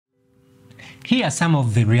Here are some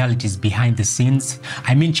of the realities behind the scenes.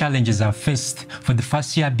 Challenges I've faced for the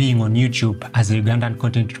first year being on YouTube as a Ugandan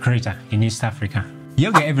content creator in East Africa.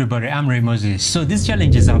 Yoga everybody, I'm Ray Moses. So these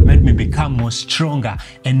challenges have made me become more stronger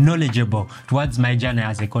and knowledgeable towards my journey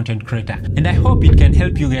as a content creator. And I hope it can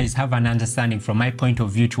help you guys have an understanding from my point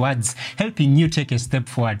of view towards helping you take a step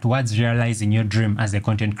forward towards realizing your dream as a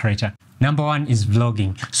content creator. Number one is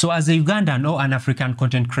vlogging. So as a Ugandan or an African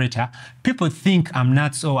content creator, people think I'm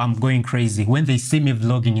nuts or I'm going crazy when they see me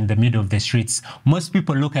vlogging in the middle of the streets. Most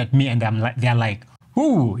people look at me and they're like,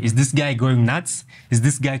 ooh, is this guy going nuts? Is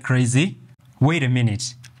this guy crazy? Wait a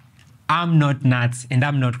minute. I'm not nuts and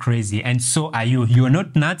I'm not crazy, and so are you. You're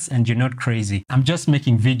not nuts and you're not crazy. I'm just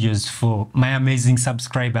making videos for my amazing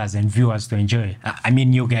subscribers and viewers to enjoy.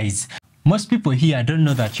 You guys. Most people here don't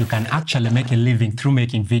know that you can actually make a living through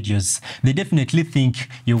making videos. They definitely think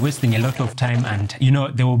you're wasting a lot of time and,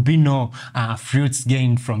 there will be no fruits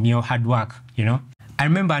gained from your hard work, I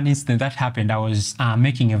remember an instant that happened. I was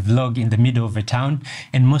making a vlog in the middle of a town,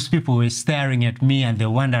 and most people were staring at me and they're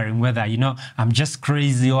wondering whether, I'm just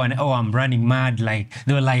crazy or I'm running mad. Like,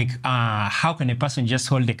 they were like, how can a person just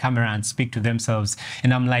hold the camera and speak to themselves?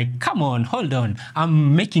 And I'm like, come on, hold on.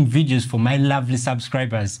 I'm making videos for my lovely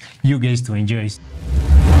subscribers, you guys to enjoy.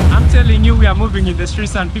 I'm telling you, we are moving in the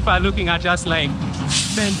streets and people are looking at us like,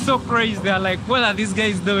 man, so crazy. They're like, what are these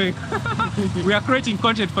guys doing? We are creating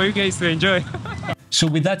content for you guys to enjoy. So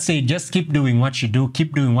with that said, just keep doing what you do,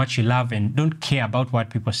 keep doing what you love, and don't care about what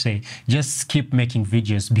people say. Just keep making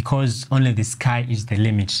videos because only the sky is the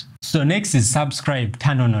limit. So next is subscribe,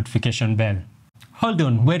 turn on notification bell. Hold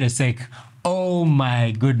on, wait a sec. Oh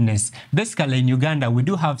my goodness. Basically in Uganda, we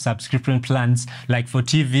do have subscription plans like for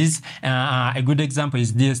TVs. A good example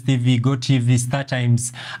is DSTV, GoTV,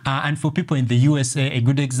 StarTimes. And for people in the USA, a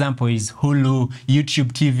good example is Hulu,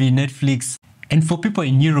 YouTube TV, Netflix. And for people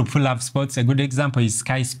in Europe who love sports, a good example is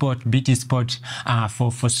Sky Sport, BT Sport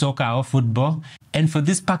for soccer or football. And for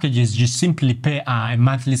these packages, you simply pay a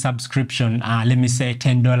monthly subscription, let me say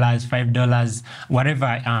 $10, $5,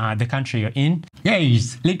 whatever the country you're in.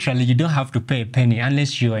 Yes, literally, you don't have to pay a penny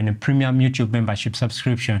unless you're in a premium YouTube membership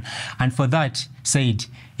subscription. And for that said,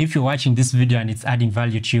 if you're watching this video and it's adding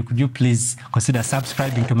value to you, could you please consider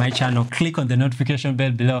subscribing to my channel? Click on the notification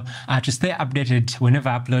bell below to stay updated whenever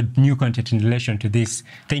I upload new content in relation to this.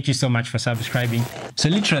 Thank you so much for subscribing. So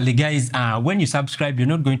literally, guys, when you subscribe, you're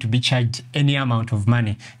not going to be charged any amount of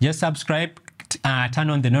money. Just subscribe, turn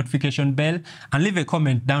on the notification bell, and leave a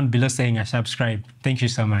comment down below saying I subscribe. Thank you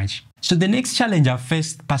so much. So the next challenge I've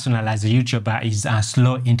faced personally as a YouTuber is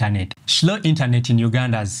slow internet. Slow internet in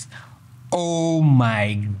Uganda's, oh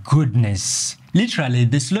my goodness. Literally,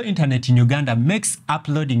 the slow internet in Uganda makes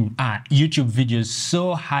uploading YouTube videos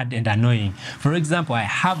so hard and annoying. For example, I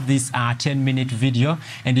have this 10-minute video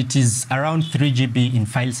and it is around 3 GB in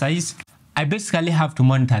file size. I basically have to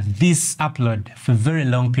monitor this upload for a very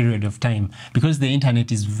long period of time because the internet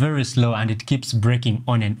is very slow and it keeps breaking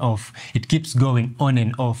on and off. It keeps going on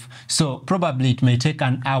and off. So probably it may take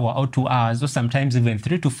an hour or 2 hours or sometimes even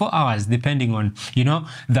 3 to 4 hours depending on,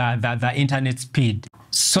 the internet speed.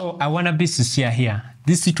 So I want to be sincere here.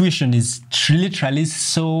 This situation is literally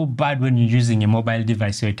so bad when you're using a mobile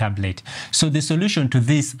device or a tablet. So the solution to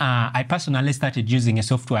this, I personally started using a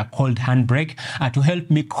software called Handbrake to help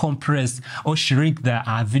me compress or shrink the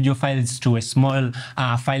video files to a small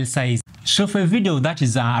file size. So for a video that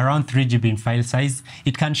is around 3 GB in file size,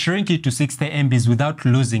 it can shrink it to 60 MBs without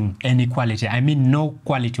losing any quality. No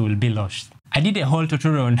quality will be lost. I did a whole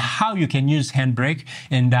tutorial on how you can use Handbrake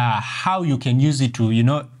and how you can use it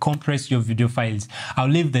to, compress your video files. I'll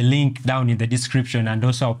leave the link down in the description and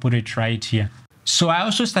also I'll put it right here. So I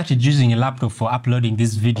also started using a laptop for uploading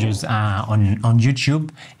these videos on YouTube,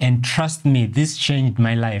 and trust me, this changed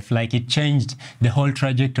my life. Like, it changed the whole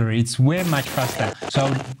trajectory. It's way much faster. So I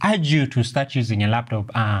would urge you to start using a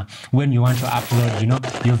laptop when you want to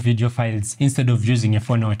upload, your video files instead of using a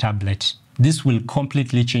phone or a tablet. This will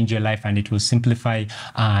completely change your life and it will simplify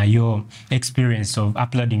your experience of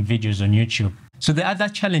uploading videos on YouTube. So the other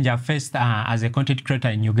challenge I've faced as a content creator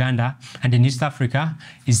in Uganda and in East Africa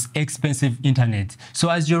is expensive internet. So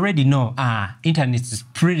as you already know, internet is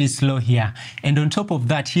pretty slow here. And on top of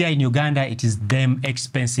that, here in Uganda, it is damn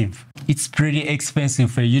expensive. It's pretty expensive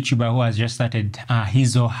for a YouTuber who has just started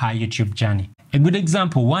his or her YouTube journey. A good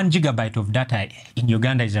example, 1 GB of data in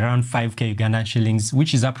Uganda is around 5k Ugandan shillings,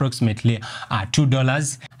 which is approximately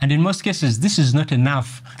 $2. And in most cases, this is not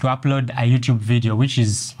enough to upload a YouTube video, which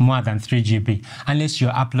is more than 3 GB, unless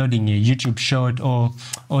you're uploading a YouTube short or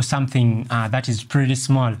something that is pretty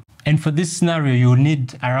small. And for this scenario, you'll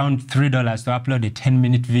need around $3 to upload a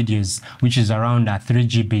 10-minute videos, which is around 3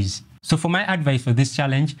 GBs. So for my advice for this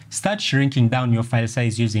challenge, start shrinking down your file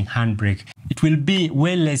size using Handbrake. It will be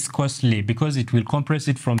way less costly because it will compress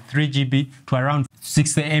it from 3 GB to around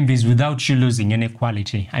 60 MBs without you losing any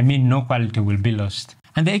quality. I mean, no quality will be lost.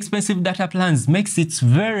 And the expensive data plans makes it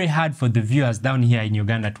very hard for the viewers down here in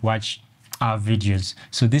Uganda to watch our videos.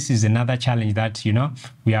 So this is another challenge that,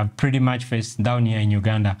 we have pretty much faced down here in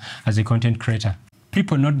Uganda as a content creator.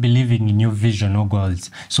 People not believing in your vision or goals.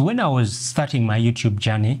 So when I was starting my YouTube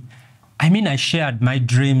journey, I shared my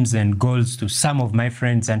dreams and goals to some of my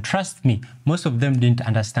friends, and trust me, most of them didn't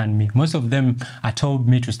understand me. Most of them told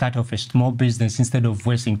me to start off a small business instead of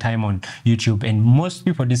wasting time on YouTube. And most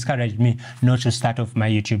people discouraged me not to start off my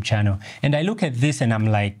YouTube channel. And I look at this and I'm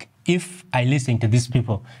like, if I listen to these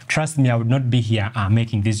people, trust me, I would not be here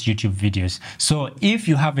making these YouTube videos. So if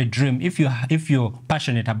you have a dream, if you're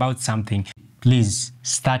passionate about something, please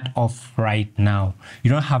start off right now.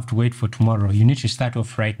 You don't have to wait for tomorrow. You need to start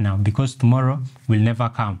off right now because tomorrow will never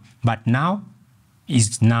come. But now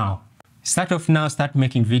is now. Start off now, start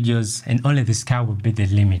making videos, and only the sky will be the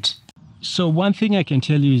limit. So one thing I can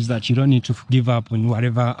tell you is that you don't need to give up on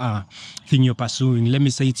whatever thing you're pursuing. Let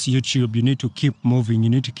me say it's YouTube. You need to keep moving. You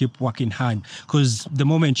need to keep working hard, because the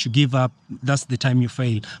moment you give up, that's the time you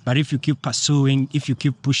fail. But if you keep pursuing, if you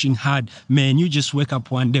keep pushing hard, man, you just wake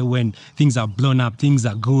up one day when things are blown up, things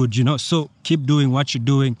are good, So keep doing what you're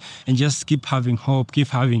doing and just keep having hope, keep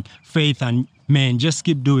having faith, and man, just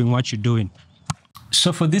keep doing what you're doing.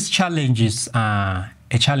 So for these challenges,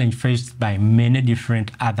 a challenge faced by many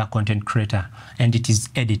different other content creators, and it is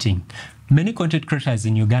editing. Many content creators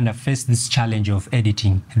in Uganda face this challenge of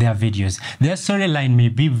editing their videos. Their storyline may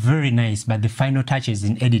be very nice, but the final touches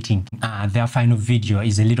in editing, their final video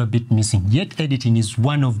is a little bit missing. Yet editing is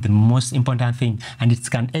one of the most important things, and it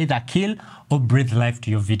can either kill or breathe life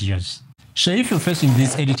to your videos. So if you're facing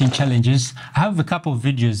these editing challenges, I have a couple of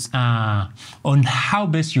videos on how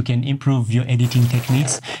best you can improve your editing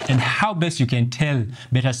techniques and how best you can tell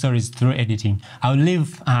better stories through editing. I'll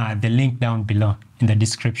leave the link down below in the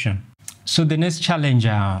description. So the next challenge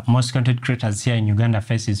most content creators here in Uganda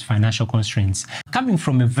face is financial constraints. Coming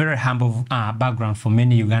from a very humble background for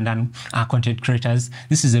many Ugandan content creators,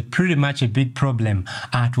 this is pretty much a big problem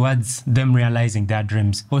towards them realizing their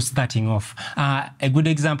dreams or starting off. A good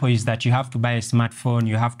example is that you have to buy a smartphone,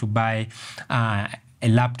 you have to buy a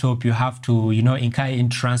laptop, you have to, incur in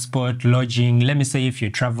transport, lodging, let me say if you're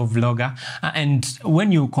a travel vlogger. And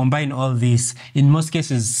when you combine all this, in most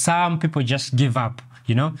cases, some people just give up.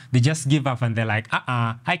 They just give up and they're like,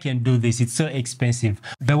 I can do this. It's so expensive.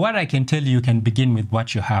 But what I can tell you, you can begin with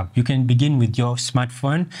what you have. You can begin with your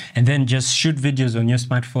smartphone and then just shoot videos on your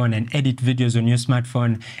smartphone and edit videos on your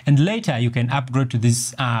smartphone. And later you can upgrade to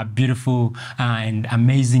these beautiful and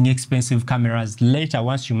amazing expensive cameras. Later,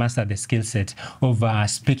 once you master the skill set of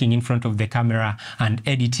speaking in front of the camera and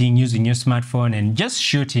editing using your smartphone and just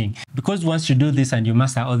shooting. Because once you do this and you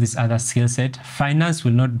master all this other skill set, finance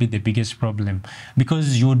will not be the biggest problem, because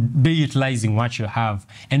you would be utilizing what you have.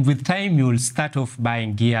 And with time, you will start off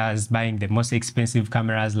buying gears, buying the most expensive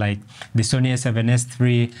cameras like the Sony A7S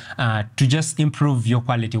III to just improve your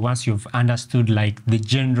quality once you've understood like the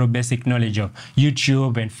general basic knowledge of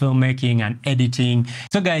YouTube and filmmaking and editing.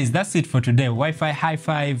 So guys, that's it for today. Wi-Fi high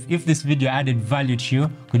five. If this video added value to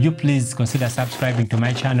you, could you please consider subscribing to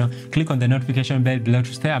my channel? Click on the notification bell below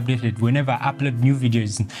to stay updated whenever I upload new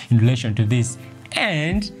videos in relation to this.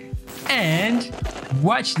 And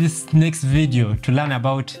watch this next video to learn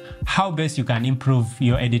about how best you can improve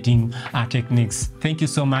your editing techniques. Thank you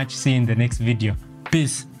so much. See you in the next video.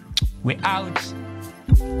 Peace. We're out.